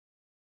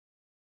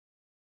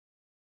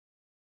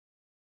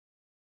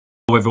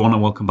Hello everyone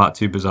and welcome back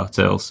to Bizarre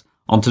Tales.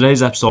 On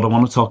today's episode I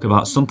want to talk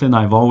about something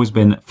I've always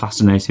been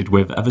fascinated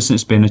with ever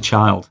since being a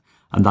child,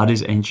 and that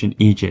is ancient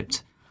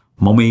Egypt.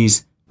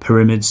 Mummies,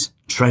 pyramids,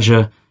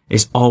 treasure,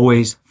 it's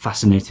always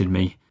fascinated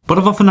me. But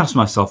I've often asked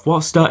myself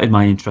what started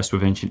my interest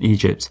with ancient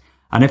Egypt,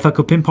 and if I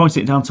could pinpoint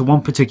it down to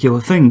one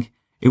particular thing,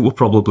 it would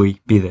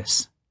probably be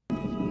this.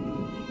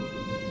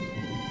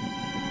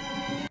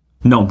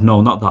 No,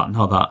 not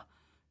that.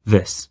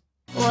 This.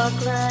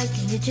 Walk like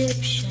an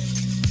Egyptian.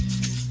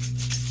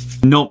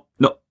 No,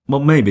 well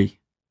maybe,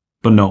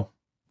 but no.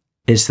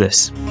 It's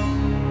this.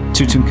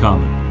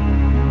 Tutankhamun.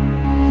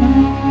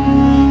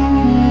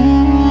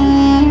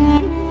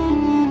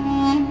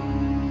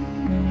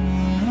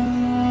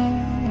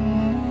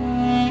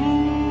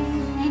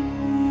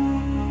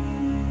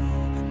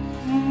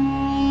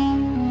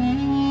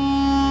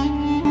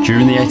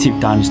 During the 18th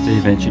dynasty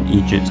of ancient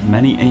Egypt,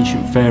 many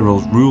ancient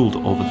pharaohs ruled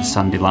over the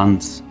sandy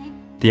lands.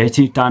 The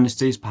 18th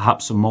dynasty is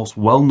perhaps the most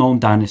well-known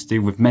dynasty,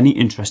 with many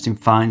interesting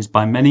finds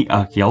by many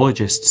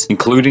archaeologists,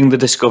 including the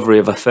discovery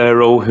of a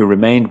pharaoh who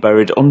remained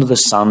buried under the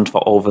sand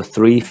for over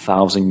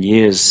 3,000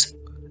 years.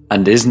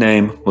 And his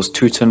name was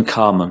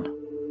Tutankhamun.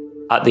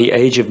 At the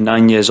age of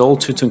 9 years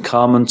old,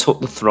 Tutankhamun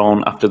took the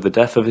throne after the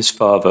death of his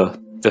father,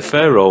 the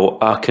pharaoh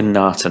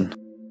Akhenaten.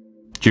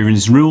 During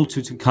his rule,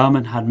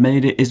 Tutankhamun had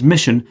made it his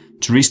mission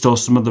to restore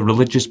some of the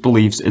religious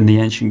beliefs in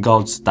the ancient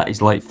gods that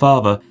his late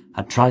father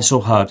had tried so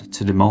hard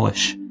to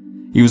demolish.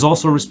 He was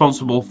also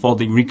responsible for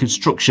the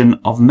reconstruction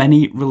of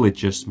many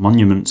religious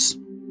monuments.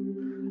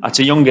 At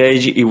a young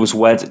age, he was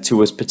wed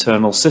to his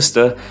paternal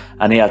sister,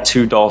 and he had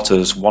two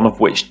daughters, one of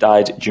which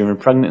died during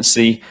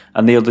pregnancy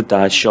and the other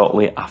died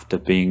shortly after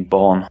being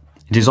born.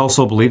 It is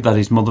also believed that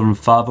his mother and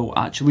father were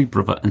actually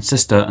brother and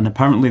sister, and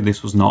apparently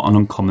this was not an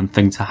uncommon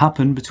thing to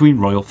happen between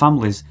royal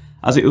families,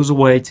 as it was a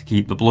way to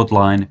keep the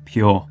bloodline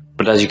pure.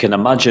 But as you can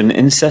imagine,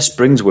 incest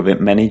brings with it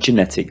many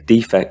genetic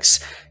defects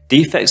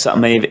that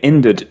may have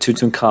hindered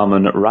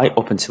Tutankhamun right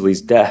up until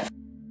his death.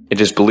 It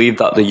is believed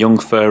that the young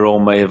pharaoh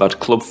may have had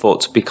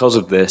clubfoot because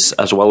of this,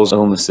 as well as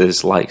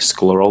illnesses like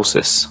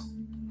sclerosis.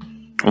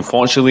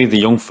 Unfortunately, the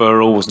young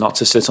pharaoh was not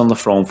to sit on the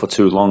throne for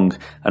too long,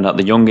 and at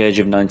the young age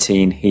of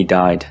 19 he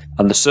died,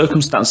 and the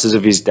circumstances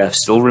of his death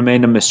still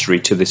remain a mystery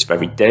to this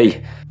very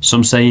day.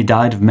 Some say he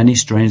died of many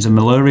strains of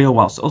malaria,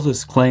 whilst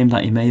others claim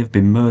that he may have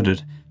been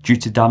murdered due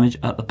to damage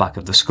at the back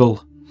of the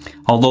skull.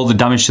 Although the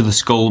damage to the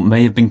skull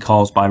may have been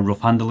caused by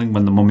rough handling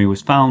when the mummy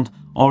was found,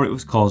 or it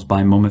was caused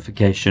by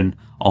mummification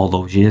all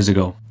those years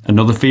ago.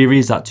 Another theory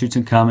is that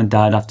Tutankhamun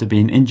died after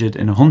being injured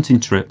in a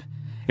hunting trip.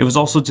 It was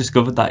also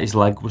discovered that his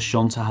leg was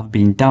shown to have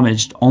been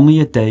damaged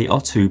only a day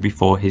or two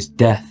before his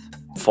death.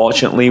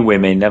 Fortunately, we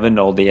may never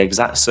know the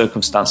exact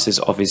circumstances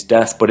of his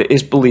death, but it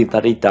is believed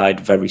that he died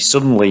very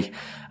suddenly,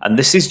 and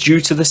this is due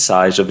to the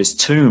size of his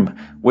tomb,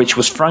 which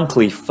was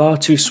frankly far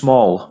too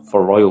small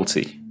for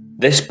royalty.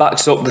 This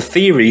backs up the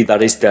theory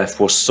that his death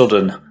was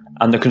sudden,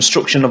 and the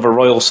construction of a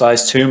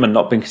royal-sized tomb had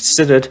not been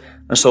considered,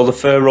 and so the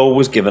pharaoh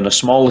was given a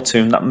smaller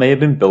tomb that may have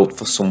been built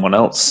for someone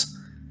else.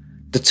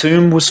 The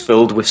tomb was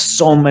filled with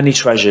so many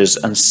treasures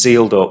and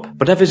sealed up,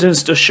 but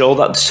evidence does show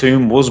that the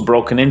tomb was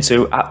broken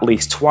into at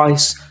least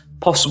twice,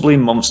 possibly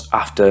months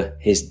after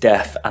his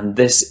death, and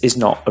this is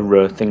not a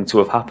rare thing to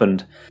have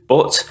happened.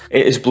 But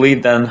it is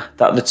believed then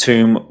that the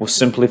tomb was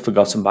simply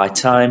forgotten by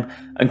time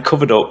and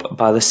covered up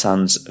by the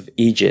sands of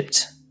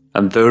Egypt.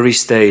 And there he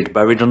stayed,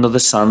 buried under the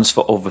sands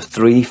for over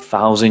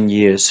 3,000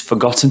 years,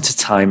 forgotten to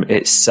time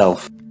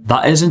itself.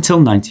 That is until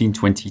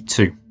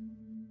 1922.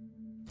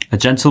 A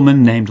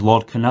gentleman named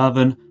Lord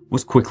Carnarvon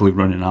was quickly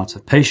running out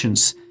of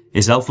patience.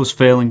 His health was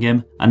failing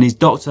him, and his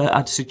doctor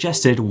had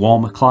suggested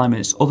warmer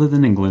climates other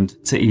than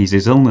England to ease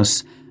his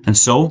illness, and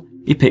so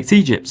he picked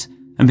Egypt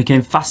and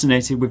became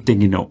fascinated with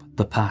digging up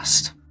the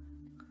past.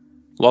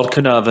 Lord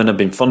Carnarvon had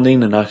been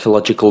funding an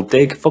archaeological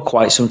dig for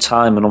quite some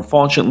time, and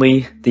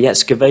unfortunately the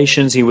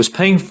excavations he was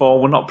paying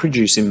for were not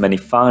producing many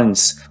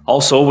finds.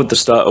 Also, with the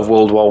start of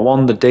World War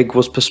I, the dig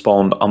was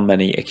postponed on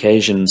many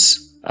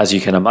occasions. As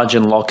you can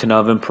imagine, Lord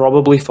Carnarvon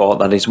probably thought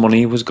that his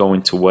money was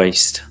going to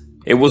waste.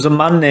 It was a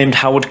man named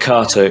Howard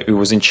Carter who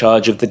was in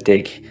charge of the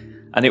dig,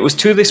 and it was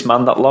to this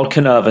man that Lord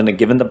Carnarvon had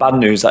given the bad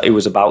news that he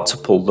was about to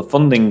pull the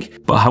funding.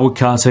 But Howard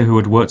Carter, who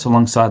had worked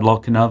alongside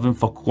Lord Carnarvon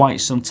for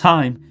quite some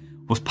time,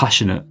 was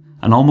passionate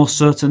and almost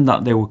certain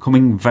that they were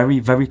coming very,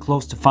 very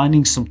close to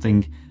finding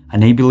something,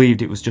 and he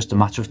believed it was just a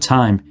matter of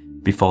time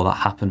before that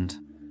happened.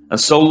 And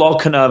so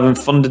Lord Carnarvon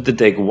funded the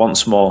dig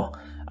once more,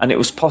 and it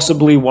was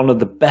possibly one of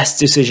the best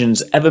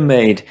decisions ever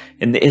made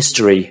in the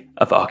history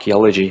of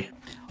archaeology.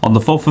 On the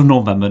 4th of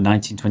November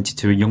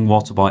 1922, a young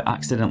water boy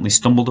accidentally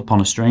stumbled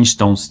upon a strange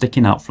stone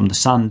sticking out from the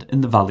sand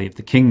in the Valley of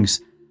the Kings.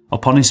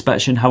 Upon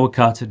inspection, Howard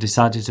Carter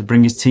decided to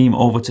bring his team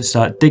over to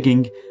start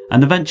digging,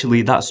 and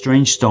eventually that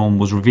strange stone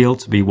was revealed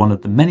to be one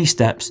of the many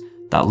steps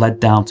that led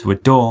down to a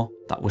door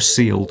that was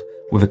sealed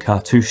with a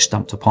cartouche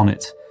stamped upon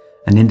it,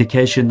 an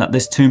indication that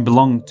this tomb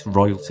belonged to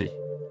royalty.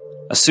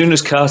 As soon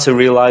as Carter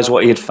realised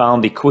what he had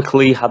found, he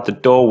quickly had the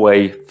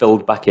doorway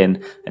filled back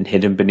in and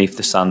hidden beneath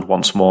the sand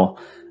once more,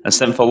 and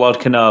sent for Lord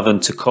Carnarvon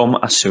to come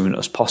as soon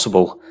as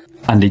possible.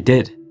 And he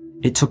did.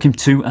 It took him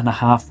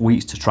 2.5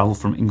 weeks to travel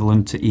from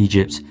England to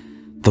Egypt.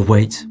 The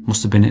wait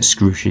must have been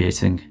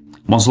excruciating.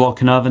 Once Lord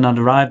Carnarvon had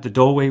arrived, the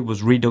doorway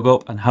was redug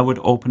up and Howard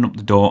opened up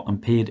the door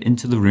and peered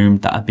into the room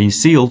that had been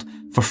sealed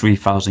for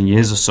 3,000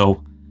 years or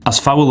so. As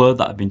Fowler,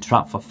 that had been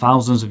trapped for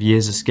thousands of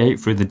years, escaped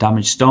through the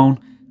damaged stone,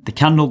 the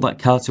candle that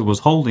Carter was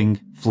holding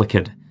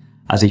flickered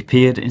as he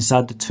peered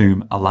inside the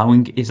tomb,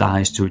 allowing his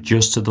eyes to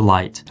adjust to the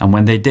light. And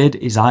when they did,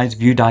 his eyes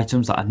viewed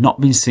items that had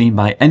not been seen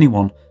by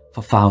anyone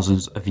for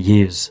thousands of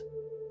years.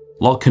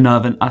 Lord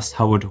Carnarvon asked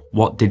Howard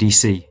what did he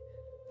see,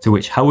 to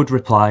which Howard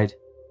replied,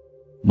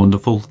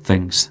 "Wonderful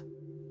things."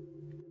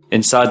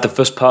 Inside the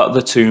first part of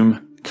the tomb,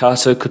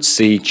 Carter could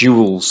see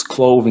jewels,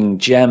 clothing,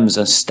 gems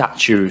and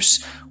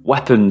statues,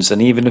 weapons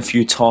and even a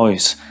few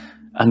toys.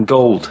 And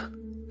gold.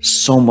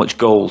 So much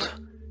gold.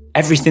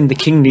 Everything the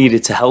king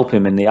needed to help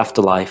him in the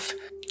afterlife.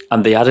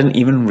 And they hadn't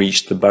even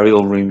reached the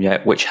burial room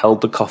yet, which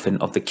held the coffin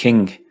of the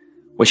king.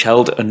 Which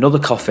held another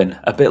coffin,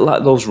 a bit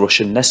like those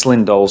Russian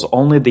nestling dolls,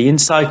 only the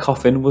inside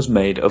coffin was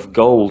made of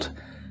gold.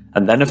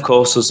 And then of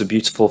course was a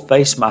beautiful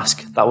face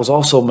mask that was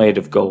also made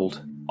of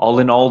gold. All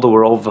in all, there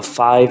were over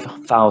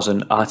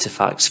 5,000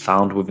 artifacts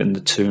found within the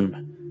tomb.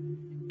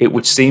 It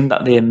would seem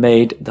that they had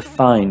made the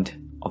find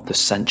of the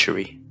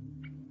century.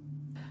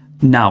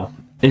 Now,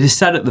 it is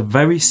said at the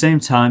very same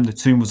time the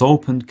tomb was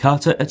opened,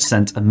 Carter had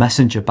sent a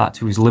messenger back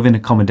to his living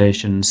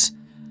accommodations.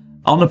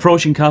 On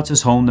approaching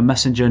Carter's home, the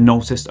messenger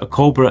noticed a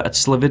cobra had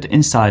slithered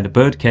inside a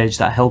birdcage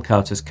that held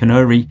Carter's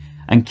canary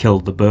and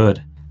killed the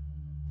bird.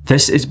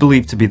 This is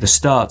believed to be the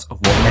start of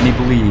what many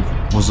believe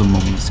was the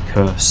mummy's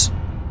curse.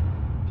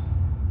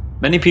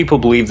 Many people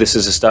believe this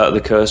is the start of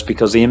the curse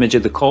because the image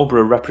of the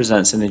cobra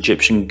represents an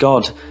Egyptian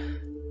god.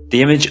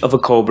 The image of a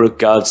cobra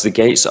guards the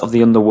gates of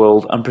the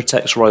underworld and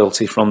protects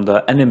royalty from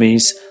their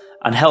enemies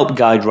and help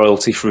guide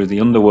royalty through the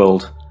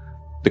underworld.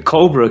 The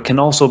cobra can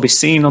also be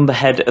seen on the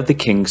head of the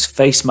king's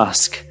face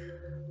mask.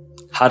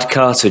 Had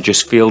Carter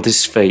just sealed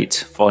his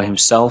fate for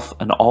himself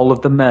and all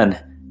of the men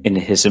in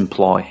his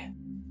employ?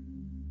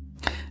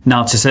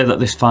 Now, to say that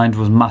this find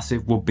was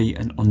massive would be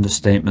an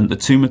understatement. The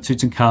tomb of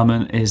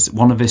Tutankhamun is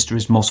one of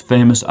history's most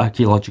famous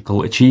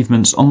archaeological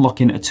achievements,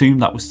 unlocking a tomb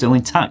that was still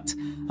intact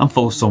and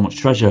full of so much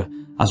treasure,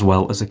 as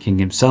well as the king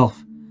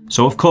himself.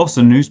 So of course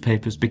the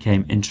newspapers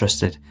became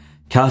interested.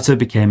 Carter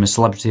became a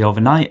celebrity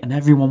overnight and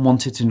everyone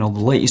wanted to know the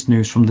latest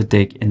news from the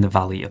dig in the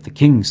Valley of the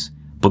Kings.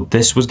 But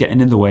this was getting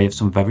in the way of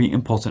some very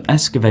important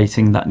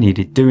excavating that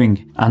needed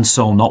doing, and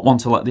so not want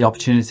to let the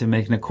opportunity of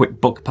making a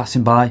quick buck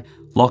passing by,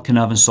 Lord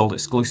Carnarvon sold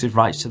exclusive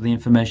rights to the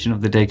information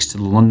of the digs to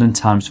the London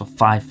Times for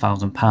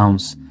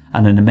 £5,000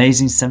 and an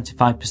amazing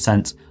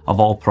 75% of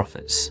all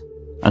profits.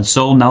 And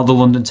so now the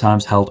London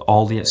Times held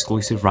all the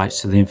exclusive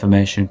rights to the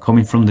information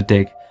coming from the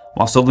dig,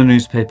 whilst other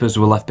newspapers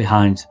were left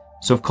behind.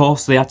 So of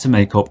course they had to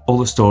make up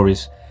other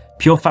stories,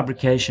 pure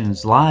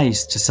fabrications,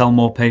 lies to sell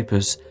more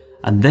papers,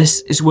 and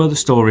this is where the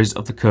stories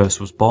of the curse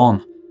was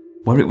born,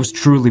 where it was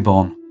truly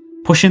born,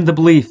 pushing the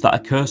belief that a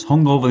curse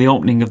hung over the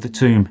opening of the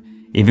tomb,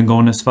 even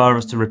going as far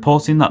as to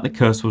reporting that the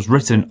curse was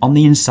written on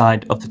the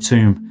inside of the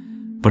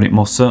tomb, but it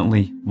most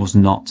certainly was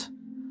not.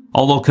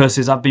 Although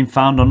curses have been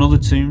found on other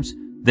tombs,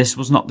 this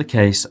was not the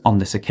case on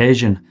this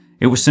occasion.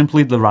 It was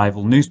simply the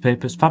rival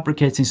newspapers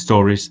fabricating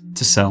stories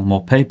to sell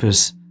more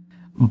papers.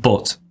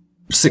 But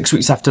 6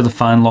 weeks after the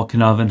find, Lord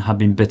Carnarvon had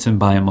been bitten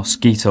by a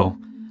mosquito.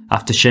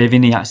 After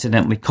shaving, he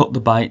accidentally cut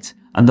the bite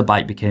and the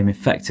bite became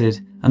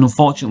infected, and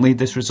unfortunately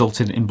this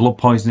resulted in blood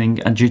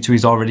poisoning, and due to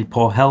his already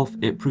poor health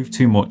it proved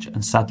too much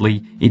and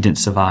sadly he didn't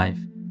survive.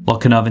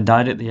 Lord Carnarvon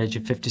died at the age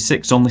of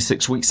 56, only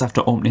 6 weeks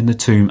after opening the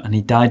tomb, and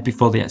he died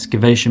before the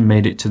excavation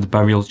made it to the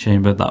burial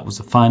chamber that was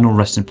the final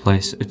resting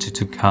place of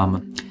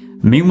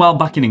Tutankhamun. Meanwhile,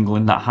 back in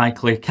England at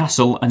Highclere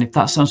Castle, and if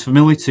that sounds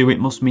familiar to you, it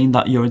must mean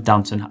that you're a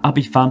Downton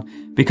Abbey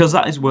fan, because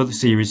that is where the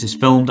series is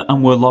filmed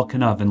and where Lord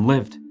Carnarvon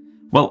lived.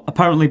 Well,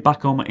 apparently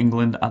back home in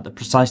England at the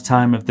precise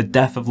time of the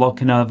death of Lord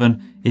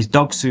Carnarvon, his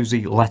dog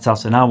Susie let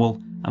out an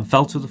owl and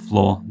fell to the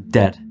floor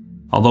dead.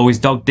 Although his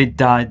dog did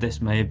die,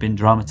 this may have been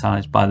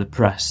dramatised by the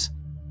press.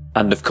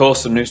 And of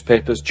course the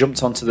newspapers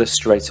jumped onto this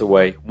straight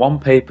away. One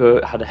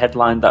paper had a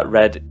headline that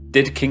read,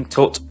 "Did King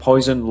Tut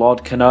poison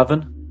Lord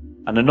Carnarvon?"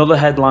 And another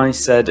headline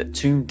said,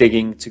 "Tomb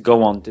digging to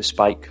go on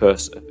despite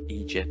curse of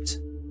Egypt."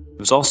 It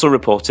was also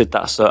reported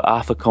that Sir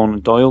Arthur Conan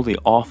Doyle, the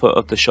author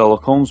of the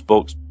Sherlock Holmes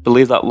books,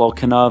 believed that Lord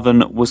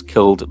Carnarvon was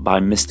killed by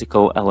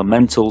mystical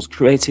elementals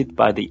created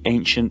by the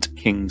ancient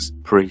king's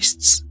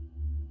priests.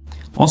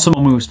 Once the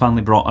mummy was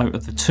finally brought out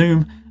of the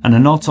tomb and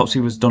an autopsy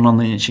was done on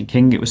the ancient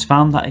king, it was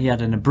found that he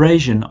had an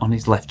abrasion on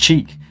his left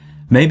cheek,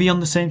 maybe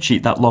on the same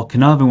cheek that Lord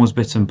Carnarvon was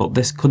bitten, but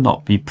this could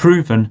not be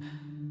proven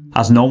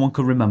as no one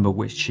could remember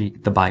which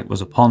cheek the bite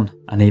was upon,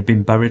 and he had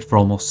been buried for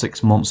almost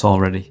 6 months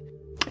already.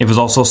 It was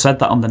also said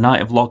that on the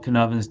night of Lord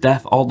Carnarvon's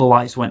death all the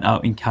lights went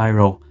out in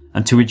Cairo,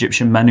 and 2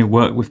 Egyptian men who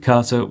worked with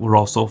Carter were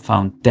also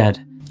found dead.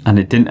 And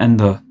it didn't end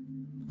there.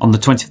 On the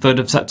 23rd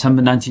of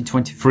September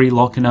 1923,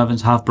 Lord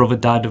Carnarvon's half-brother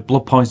died of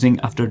blood poisoning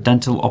after a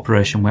dental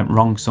operation went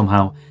wrong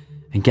somehow,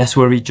 And guess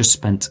where he just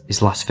spent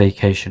his last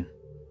vacation?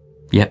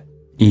 Yep,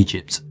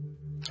 Egypt.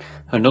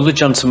 Another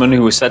gentleman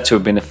who was said to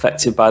have been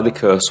affected by the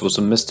curse was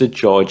a Mr.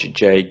 George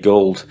J.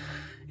 Gold.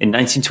 In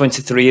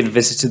 1923 he had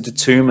visited the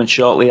tomb, and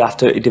shortly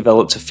after he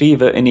developed a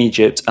fever in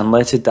Egypt and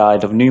later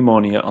died of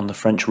pneumonia on the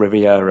French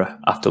Riviera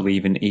after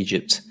leaving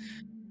Egypt.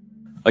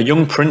 A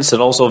young prince had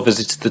also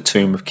visited the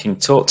tomb of King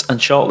Tut,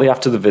 and shortly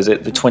after the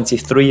visit the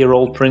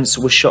 23-year-old prince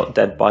was shot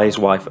dead by his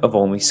wife of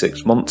only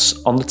 6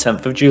 months on the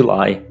 10th of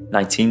July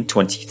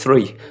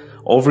 1923,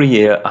 over a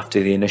year after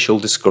the initial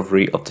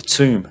discovery of the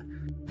tomb.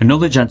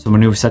 Another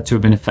gentleman who was said to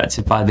have been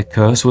affected by the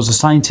curse was a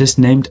scientist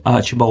named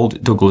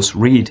Archibald Douglas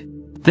Reed.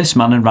 This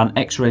man had ran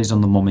x-rays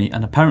on the mummy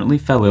and apparently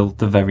fell ill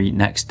the very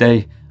next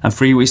day, and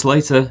 3 weeks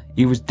later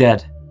he was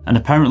dead, and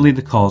apparently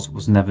the cause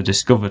was never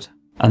discovered.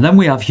 And then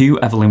we have Hugh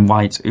Evelyn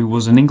White, who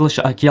was an English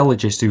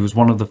archaeologist who was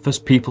one of the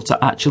first people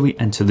to actually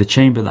enter the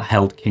chamber that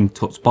held King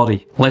Tut's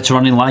body. Later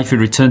on in life he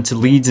returned to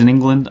Leeds in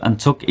England and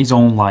took his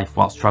own life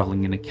whilst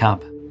travelling in a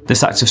cab.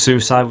 This act of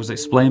suicide was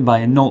explained by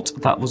a note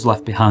that was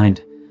left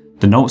behind.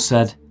 The note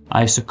said,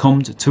 "I have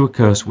succumbed to a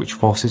curse which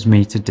forces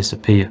me to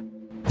disappear."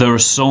 There are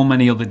so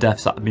many other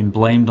deaths that have been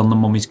blamed on the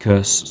mummy's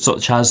curse,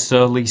 such as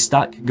Sir Lee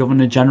Stack,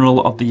 Governor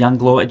General of the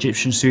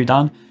Anglo-Egyptian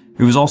Sudan,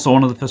 who was also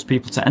one of the first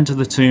people to enter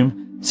the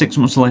tomb. 6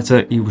 months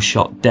later he was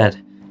shot dead.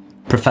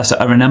 Professor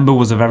Erenemba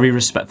was a very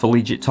respectful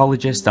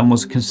Egyptologist and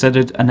was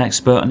considered an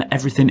expert on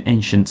everything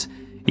ancient.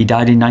 He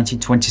died in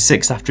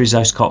 1926 after his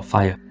house caught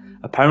fire.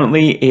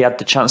 Apparently he had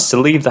the chance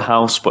to leave the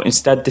house, but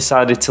instead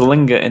decided to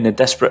linger in a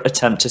desperate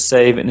attempt to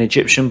save an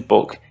Egyptian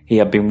book he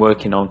had been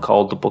working on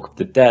called the Book of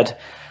the Dead,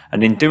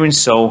 and in doing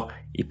so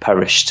he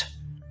perished.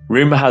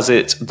 Rumour has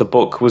it the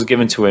book was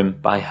given to him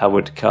by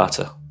Howard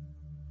Carter.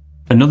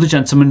 Another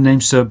gentleman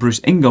named Sir Bruce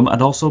Ingham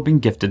had also been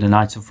gifted an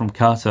item from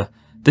Carter.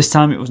 This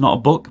time it was not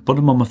a book but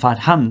a mummified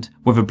hand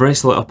with a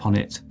bracelet upon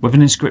it with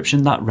an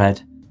inscription that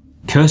read,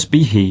 "Cursed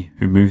be he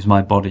who moves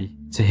my body,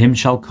 to him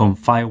shall come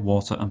fire,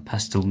 water and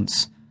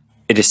pestilence."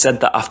 It is said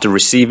that after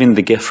receiving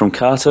the gift from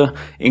Carter,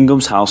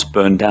 Ingham's house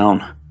burned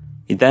down.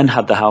 He then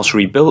had the house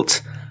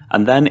rebuilt,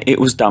 and then it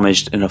was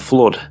damaged in a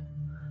flood.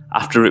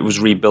 After it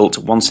was rebuilt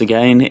once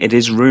again, it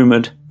is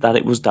rumoured that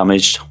it was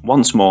damaged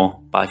once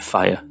more by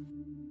fire.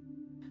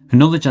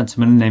 Another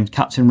gentleman named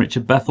Captain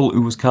Richard Bethel,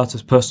 who was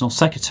Carter's personal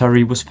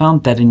secretary, was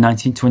found dead in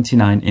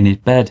 1929 in his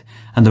bed,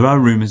 and there are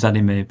rumours that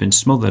he may have been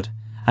smothered.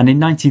 And in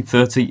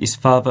 1930 his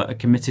father had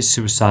committed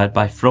suicide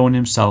by throwing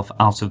himself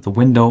out of the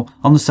window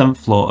on the 7th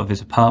floor of his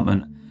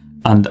apartment,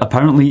 and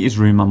apparently his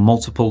room had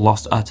multiple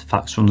lost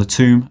artefacts from the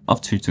tomb of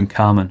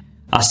Tutankhamun.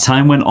 As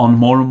time went on,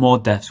 more and more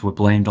deaths were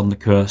blamed on the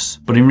curse,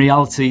 but in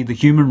reality the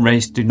human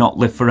race do not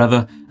live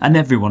forever and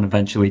everyone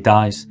eventually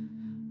dies.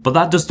 But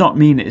that does not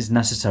mean it is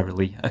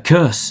necessarily a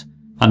curse.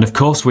 And of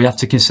course we have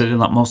to consider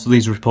that most of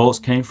these reports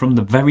came from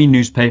the very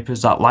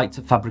newspapers that like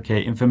to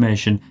fabricate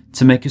information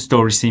to make a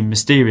story seem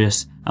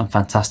mysterious and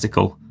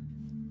fantastical.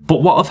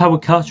 But what of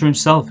Howard Carter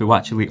himself, who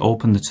actually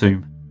opened the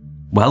tomb?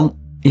 Well,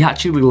 he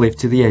actually lived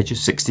to the age of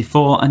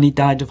 64 and he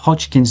died of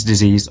Hodgkin's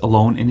disease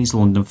alone in his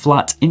London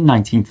flat in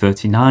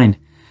 1939.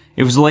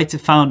 It was later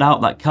found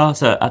out that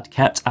Carter had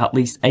kept at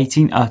least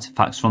 18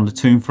 artefacts from the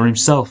tomb for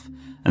himself,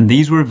 and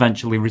these were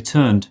eventually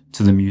returned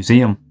to the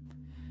museum.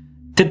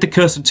 Did the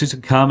curse of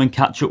Tutankhamun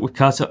catch up with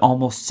Carter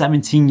almost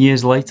 17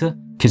 years later?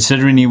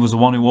 Considering he was the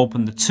one who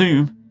opened the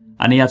tomb,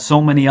 and he had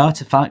so many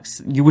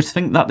artefacts, you would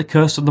think that the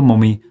curse of the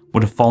mummy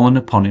would have fallen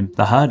upon him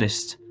the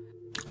hardest.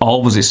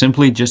 Or was it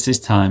simply just his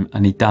time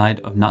and he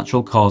died of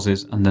natural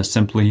causes and there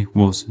simply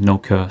was no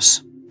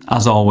curse?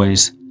 As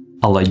always,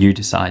 I'll let you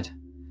decide.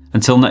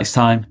 Until next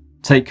time,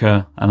 take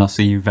care and I'll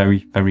see you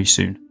very, very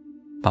soon.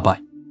 Bye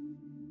bye.